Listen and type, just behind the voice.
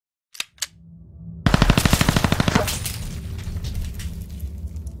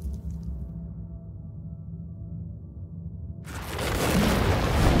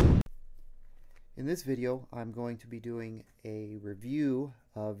In this video, I'm going to be doing a review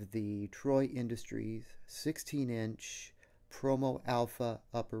of the Troy Industries 16-inch Promo Alpha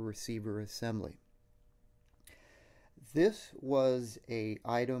upper receiver assembly. This was an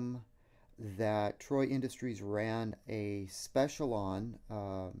item that Troy Industries ran a special on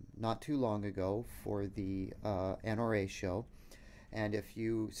not too long ago for the NRA show. And if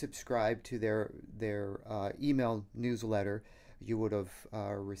you subscribe to their email newsletter, you would have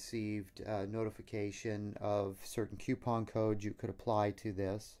received notification of certain coupon codes you could apply to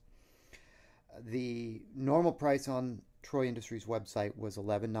this. The normal price on Troy Industries website was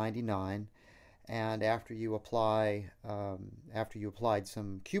 $11.99, and after you applied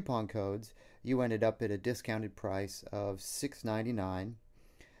some coupon codes, you ended up at a discounted price of $6.99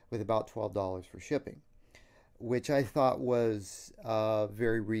 with about $12 for shipping, which I thought was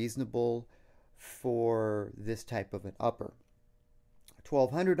very reasonable for this type of an upper.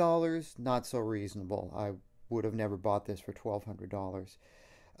 $1,200, not so reasonable. I would have never bought this for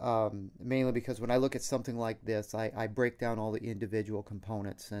 $1,200. Mainly because when I look at something like this, I break down all the individual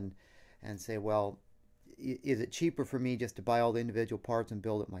components and say, well, is it cheaper for me just to buy all the individual parts and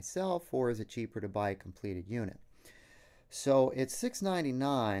build it myself, or is it cheaper to buy a completed unit? So it's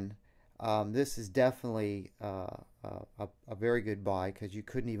 $6.99. This is definitely a very good buy, because you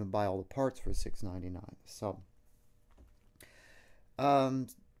couldn't even buy all the parts for $6.99. So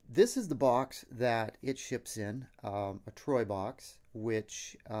this is the box that it ships in, a Troy box,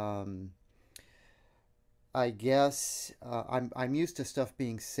 which I guess I'm used to stuff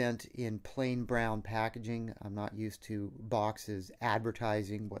being sent in plain brown packaging. I'm not used to boxes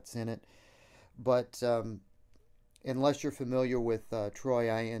advertising what's in it. But unless you're familiar with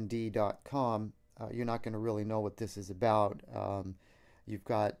troyind.com, you're not going to really know what this is about. You've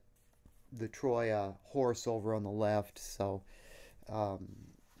got the Troy horse over on the left, so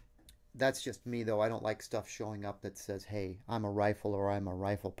that's just me, though. I don't like stuff showing up that says, hey, I'm a rifle or I'm a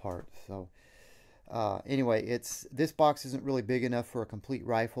rifle part. So anyway, this box isn't really big enough for a complete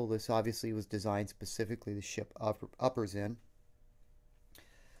rifle. This obviously was designed specifically to ship uppers in.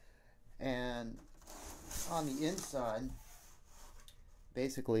 And on the inside,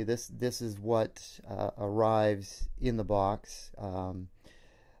 basically this is what arrives in the box.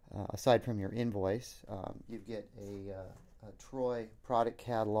 Aside from your invoice, you get a Troy product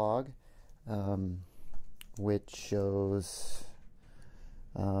catalog, which shows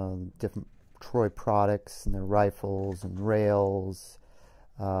different Troy products and their rifles and rails.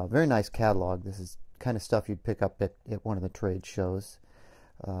 Very nice catalog. This is kind of stuff you'd pick up at one of the trade shows.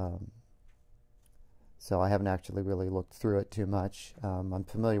 So I haven't actually really looked through it too much. I'm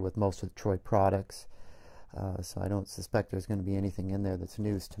familiar with most of the Troy products, so I don't suspect there's going to be anything in there that's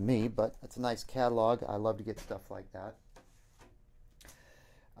news to me, but it's a nice catalog. I love to get stuff like that.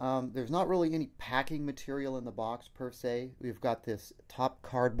 There's not really any packing material in the box per se. We've got this top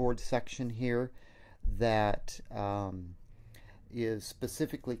cardboard section here that is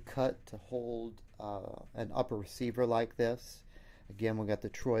specifically cut to hold an upper receiver like this. Again, we got the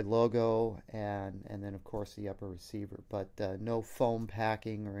Troy logo and then of course the upper receiver, but no foam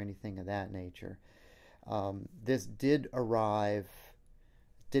packing or anything of that nature. This did arrive.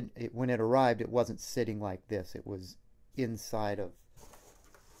 When it arrived, it wasn't sitting like this. It was inside of.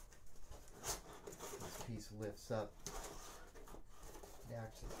 Piece lifts up. The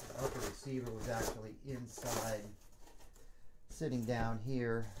upper receiver was actually inside, sitting down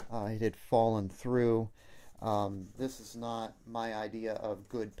here. It had fallen through. This is not my idea of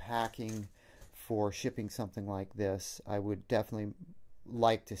good packing for shipping something like this. I would definitely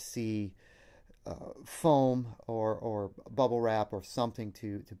like to see foam or bubble wrap or something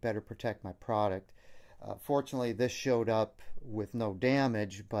to better protect my product. Fortunately, this showed up with no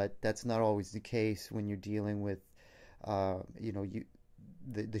damage, but that's not always the case when you're dealing with,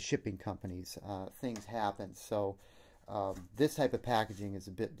 the shipping companies. Things happen, so this type of packaging is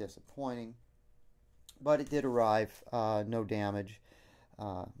a bit disappointing, but it did arrive, no damage.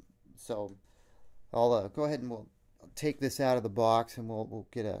 So I'll go ahead and we'll take this out of the box, and we'll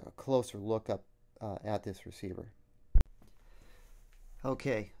get a closer look up at this receiver.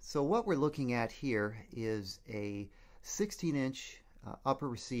 Okay, so what we're looking at here is a 16-inch upper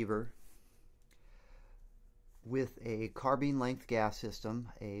receiver with a carbine length gas system,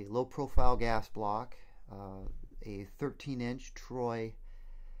 a low profile gas block, a 13-inch Troy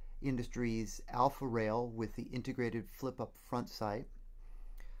Industries Alpha rail with the integrated flip-up front sight.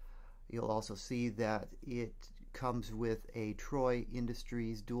 You'll also see that it comes with a Troy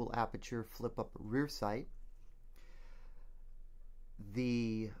Industries dual aperture flip-up rear sight.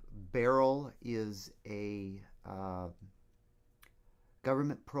 The barrel is a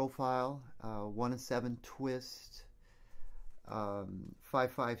Government profile, 1-7 twist,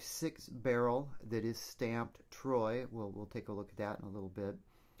 5.56 barrel that is stamped Troy. We'll take a look at that in a little bit.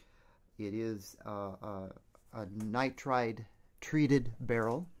 It is a nitride treated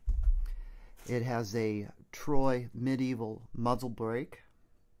barrel. It has a Troy medieval muzzle brake,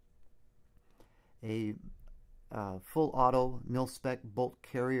 a full auto mil-spec bolt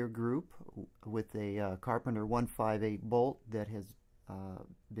carrier group with a Carpenter 158 bolt that has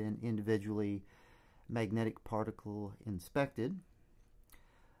been individually magnetic particle inspected.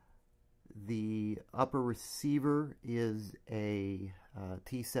 The upper receiver is a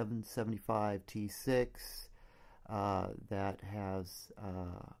T775 T6 that has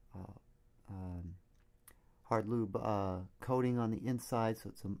hard lube coating on the inside, so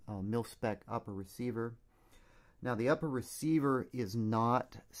it's a mil-spec upper receiver. Now the upper receiver is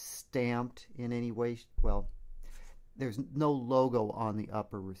not stamped in any way. Well, there's no logo on the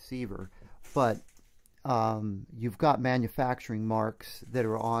upper receiver, but you've got manufacturing marks that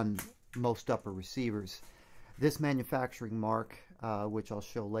are on most upper receivers. This manufacturing mark, which I'll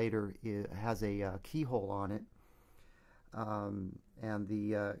show later, has a keyhole on it. And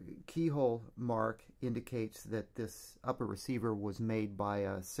the keyhole mark indicates that this upper receiver was made by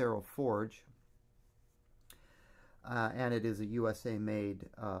Cerro Forge, and it is a USA made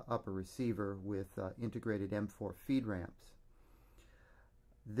upper receiver with integrated M4 feed ramps.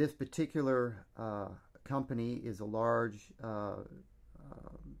 This particular company is a large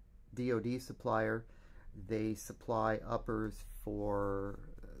DoD supplier. They supply uppers for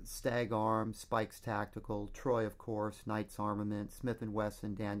Stag Arms, Spikes Tactical, Troy, of course, Knights Armament, Smith &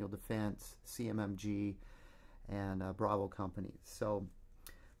 Wesson, Daniel Defense, CMMG, and Bravo companies. So,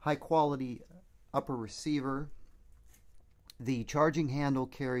 high quality upper receiver. The charging handle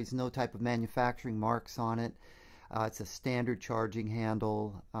carries no type of manufacturing marks on it. It's a standard charging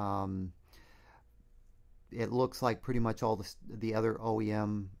handle. It looks like pretty much all the other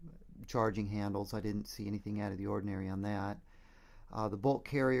OEM charging handles. I didn't see anything out of the ordinary on that. The bolt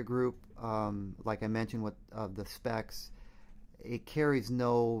carrier group, like I mentioned with the specs, it carries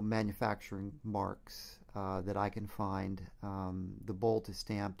no manufacturing marks that I can find. The bolt is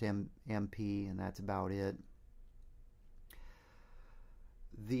stamped MP, and that's about it.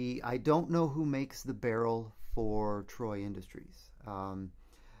 I don't know who makes the barrel for Troy Industries.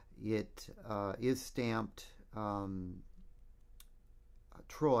 It is stamped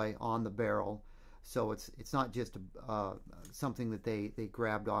Troy on the barrel, so it's not just something that they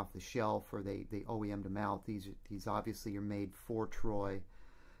grabbed off the shelf or they OEM'd them out. These obviously are made for Troy,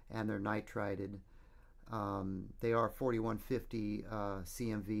 and they're nitrided. They are 4150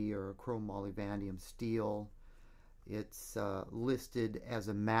 CMV or chrome molybdenum steel. It's listed as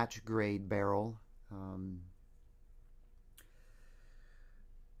a match grade barrel.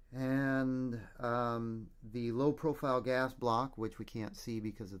 And the low profile gas block, which we can't see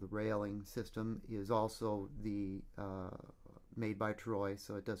because of the railing system, is also made by Troy,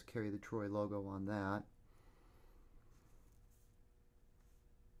 so it does carry the Troy logo on that.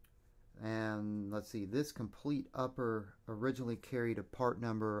 And let's see, this complete upper originally carried a part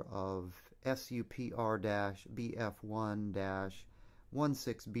number of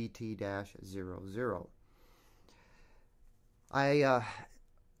SUPR-BF1-16BT-00. I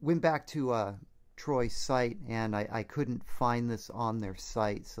went back to Troy's site, and I couldn't find this on their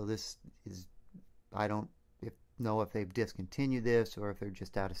site, so this is, I don't know if they've discontinued this or if they're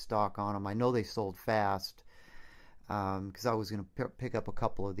just out of stock on them. I know they sold fast, because I was going to pick up a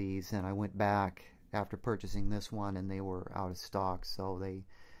couple of these, and I went back after purchasing this one and they were out of stock, so they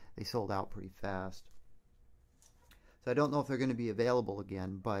sold out pretty fast. So I don't know if they're going to be available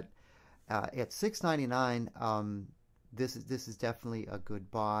again, but at $6.99, this is definitely a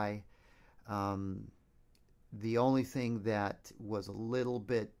good buy. The only thing that was a little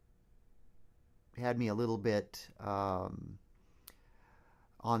bit, had me a little bit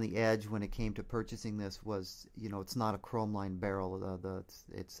on the edge when it came to purchasing this was, it's not a chrome line barrel.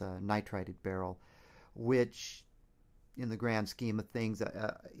 It's a nitrided barrel, which in the grand scheme of things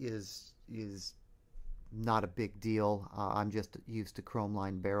is not a big deal. I'm just used to chrome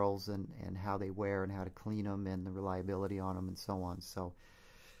line barrels and how they wear and how to clean them and the reliability on them and so on. So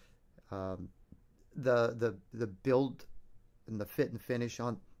the build and the fit and finish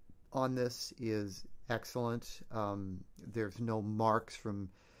on this is excellent. There's no marks from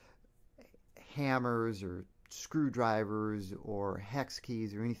hammers or screwdrivers or hex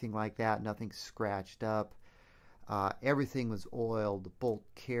keys or anything like that. Nothing scratched up. Everything was oiled. The bolt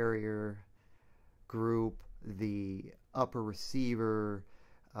carrier group, the upper receiver,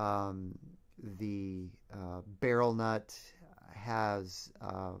 the barrel nut has,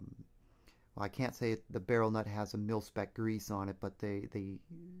 well, I can't say the barrel nut has a mil-spec grease on it, but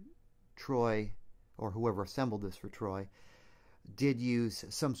Troy, or whoever assembled this for Troy, did use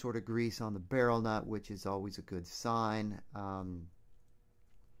some sort of grease on the barrel nut, which is always a good sign.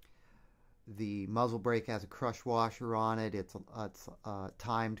 The muzzle brake has a crush washer on it. It's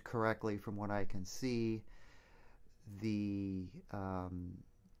timed correctly from what I can see. The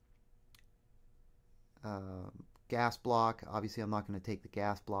gas block, obviously I'm not going to take the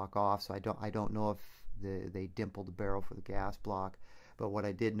gas block off, so I don't know if they dimpled the barrel for the gas block. But what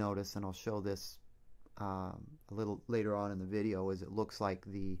I did notice, and I'll show this a little later on in the video, is it looks like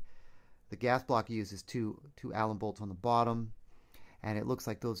the gas block uses two Allen bolts on the bottom, and it looks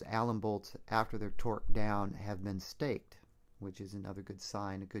like those Allen bolts, after they're torqued down, have been staked, which is another good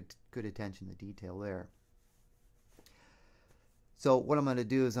sign, a good attention to detail there. So what I'm going to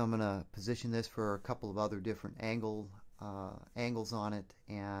do is I'm going to position this for a couple of other different angles on it,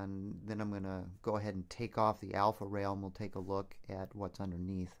 and then I'm going to go ahead and take off the alpha rail, and we'll take a look at what's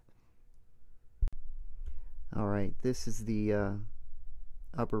underneath. Alright, this is the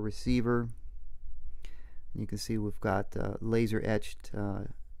upper receiver. You can see we've got laser etched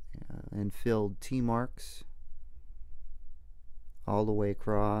and filled T marks all the way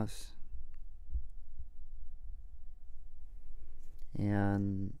across,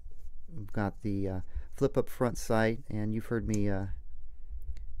 and we've got the flip up front sight, and you've heard me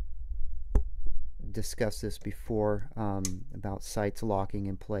discuss this before about sights locking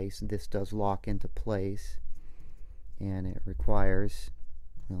in place. This does lock into place, and it requires,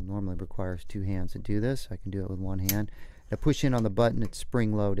 well, normally requires two hands to do this. I can do it with one hand. I push in on the button, it's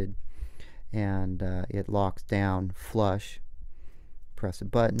spring loaded, and it locks down flush. Press a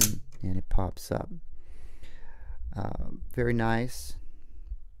button and it pops up. Very nice.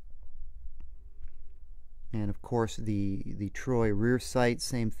 And of course the Troy rear sight,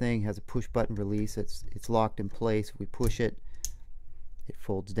 same thing, has a push button release. It's locked in place. If we push it, it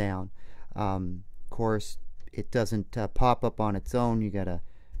folds down. Of course, it doesn't pop up on its own. You gotta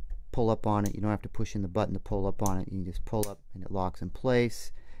pull up on it. You don't have to push in the button to pull up on it. You just pull up and it locks in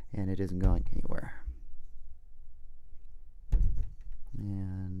place, and it isn't going anywhere.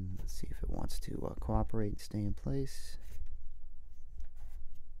 And let's see if it wants to cooperate and stay in place.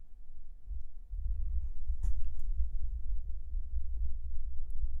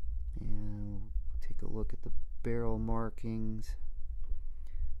 And we'll take a look at the barrel markings.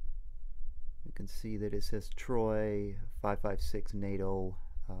 You can see that it says Troy 556 NATO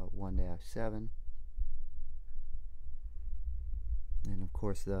 1-7. And of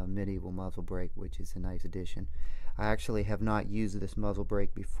course the medieval muzzle brake, which is a nice addition. I actually have not used this muzzle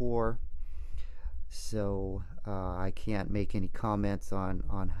brake before, so I can't make any comments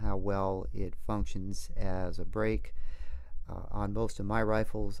on how well it functions as a brake. On most of my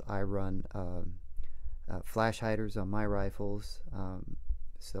rifles, I run flash hiders on my rifles,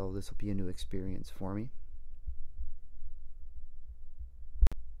 so this will be a new experience for me.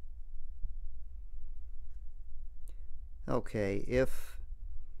 Okay, if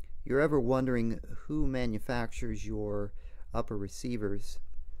you're ever wondering who manufactures your upper receivers,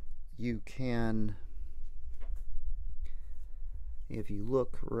 you can, if you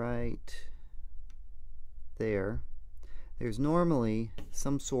look right there, there's normally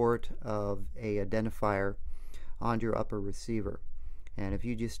some sort of a identifier on your upper receiver. And if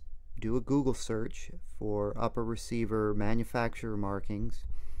you just do a Google search for upper receiver manufacturer markings,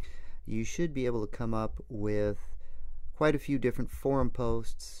 you should be able to come up with quite a few different forum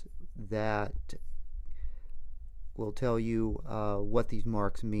posts that will tell you what these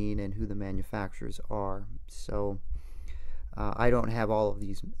marks mean and who the manufacturers are. So I don't have all of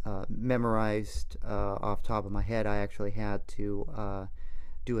these memorized off the top of my head. I actually had to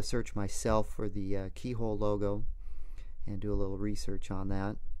do a search myself for the keyhole logo and do a little research on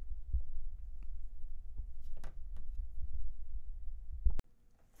that.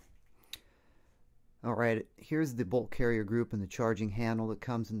 Alright, here's the bolt carrier group and the charging handle that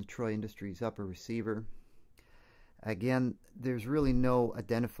comes in the Troy Industries upper receiver. Again, there's really no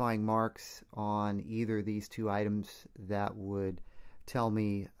identifying marks on either of these two items that would tell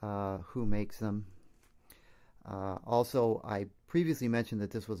me who makes them. Also, I previously mentioned that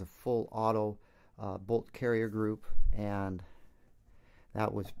this was a full auto bolt carrier group, and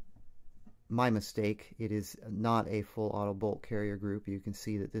that was my mistake. It is not a full auto bolt carrier group. You can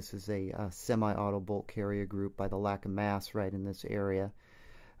see that this is a semi-auto bolt carrier group by the lack of mass right in this area.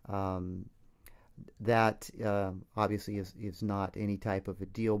 That obviously is not any type of a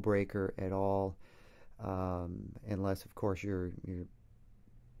deal breaker at all, unless of course you're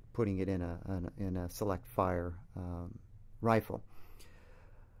putting it in a select fire rifle.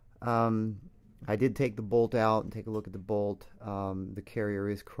 I did take the bolt out and take a look at the bolt. The carrier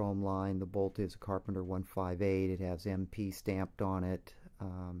is chrome lined. The bolt is a Carpenter 158. It has MP stamped on it.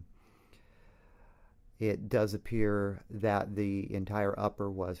 It does appear that the entire upper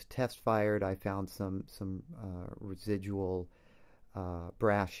was test fired. I found some residual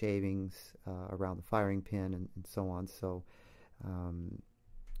brass shavings around the firing pin and so on. So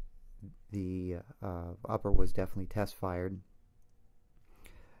the upper was definitely test fired.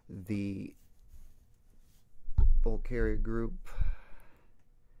 The bolt carrier group,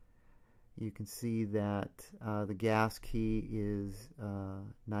 you can see that the gas key is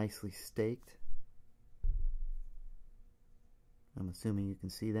nicely staked. I'm assuming you can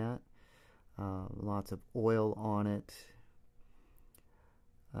see that. Lots of oil on it.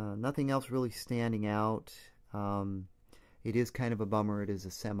 Nothing else really standing out. It is kind of a bummer. It is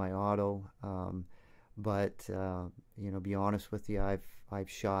a semi-auto, but you know, be honest with you, I've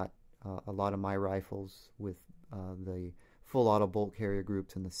shot a lot of my rifles with the full auto bolt carrier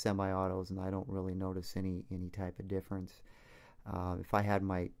groups and the semi-autos, and I don't really notice any type of difference. If I had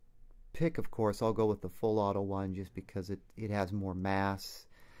my pick, of course, I'll go with the full auto one just because it has more mass.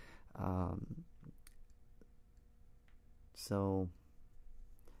 So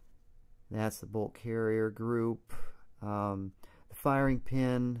that's the bolt carrier group. The firing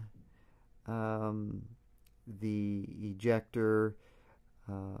pin, the ejector,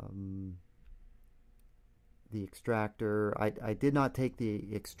 the extractor. I did not take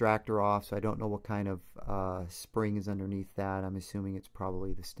the extractor off, so I don't know what kind of spring is underneath that. I'm assuming it's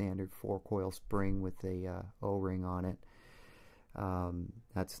probably the standard 4-coil spring with a O-ring on it.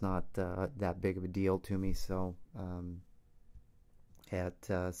 That's not that big of a deal to me, so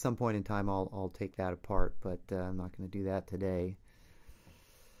at some point in time I'll take that apart, but I'm not going to do that today.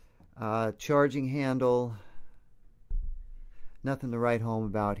 Charging handle, nothing to write home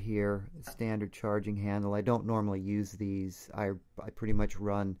about here. Standard charging handle. I don't normally use these. I pretty much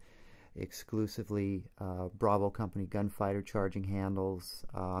run exclusively Bravo Company gunfighter charging handles.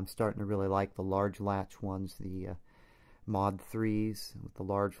 I'm starting to really like the large latch ones, the Mod 3s with the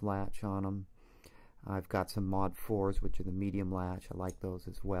large latch on them. I've got some Mod 4s, which are the medium latch. I like those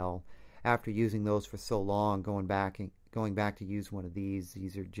as well. After using those for so long, going back to use one of these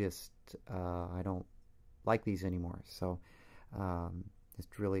are just I don't like these anymore. So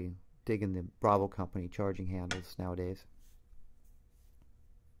just really digging the Bravo Company charging handles nowadays.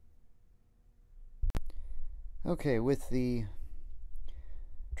 Okay, with the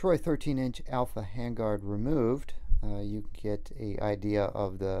Troy 13-inch Alpha handguard removed, you can get an idea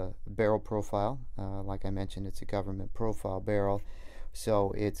of the barrel profile. Like I mentioned, it's a government profile barrel,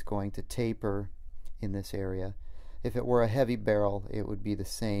 so it's going to taper in this area. If it were a heavy barrel, it would be the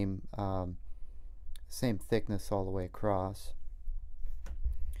same thickness all the way across.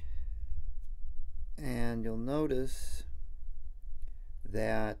 And you'll notice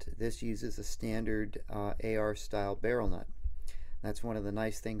that this uses a standard AR style barrel nut. That's one of the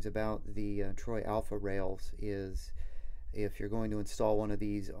nice things about the Troy Alpha rails is if you're going to install one of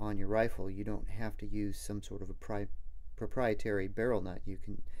these on your rifle, you don't have to use some sort of a proprietary barrel nut. You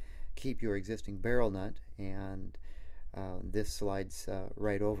can keep your existing barrel nut, and this slides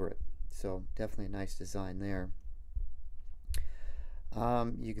right over it. So definitely a nice design there.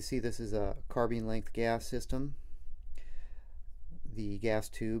 You can see this is a carbine length gas system. The gas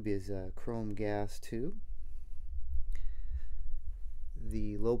tube is a chrome gas tube.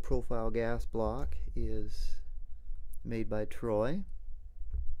 The low profile gas block is made by Troy,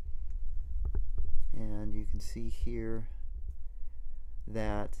 and you can see here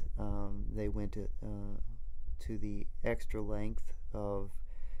that they went to the extra length of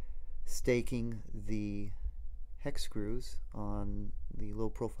staking the hex screws on the low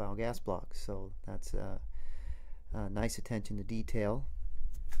profile gas block. So that's a nice attention to detail.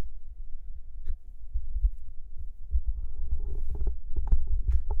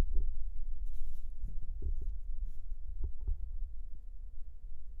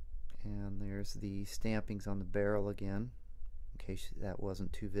 And there's the stampings on the barrel again, in case that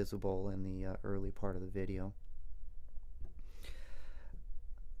wasn't too visible in the early part of the video.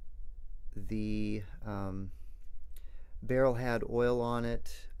 The barrel had oil on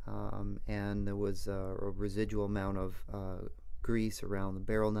it, and there was a residual amount of grease around the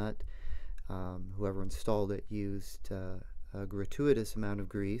barrel nut. Whoever installed it used a gratuitous amount of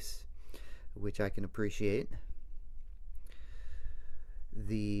grease, which I can appreciate.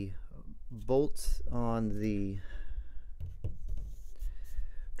 The bolts on the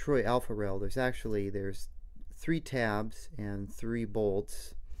Troy Alpha rail, there's 3 tabs and 3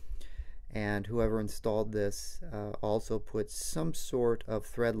 bolts, and whoever installed this also put some sort of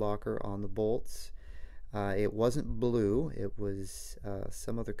thread locker on the bolts. It wasn't blue, it was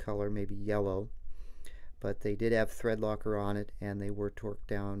some other color, maybe yellow, but they did have thread locker on it, and they were torqued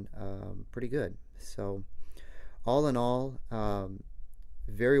down pretty good. So all in all,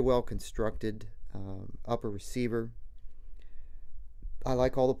 very well constructed upper receiver. I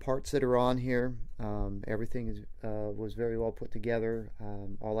like all the parts that are on here. Everything was very well put together.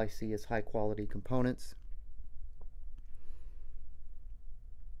 All I see is high quality components.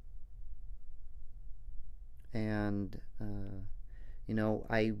 And you know,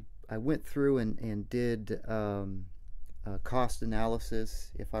 I went through and did a cost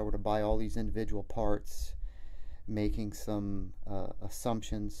analysis if I were to buy all these individual parts, making some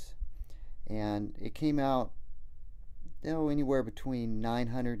assumptions, and it came out, you know, anywhere between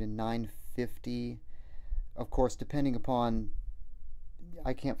 900 and 950. Of course, depending upon,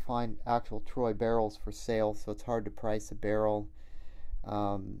 I can't find actual Troy barrels for sale, so it's hard to price a barrel.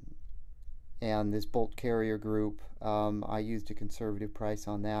 And this bolt carrier group, I used a conservative price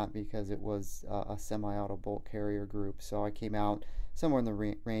on that because it was a semi-auto bolt carrier group, so I came out somewhere in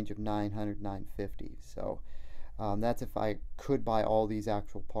the range of 900, 950. So that's if I could buy all these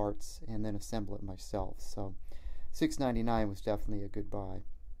actual parts and then assemble it myself. So $6.99 was definitely a good buy.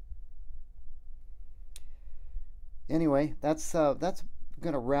 Anyway, that's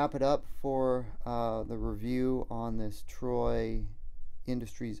going to wrap it up for the review on this Troy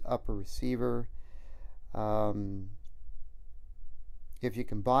Industries upper receiver. If you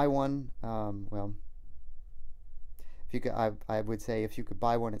can buy one, well, if you could, I would say if you could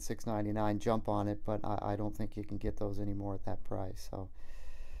buy one at $6.99, jump on it, but I don't think you can get those anymore at that price. So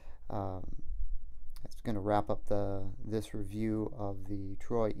that's going to wrap up this review of the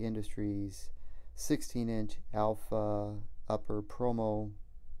Troy Industries 16-inch Alpha upper promo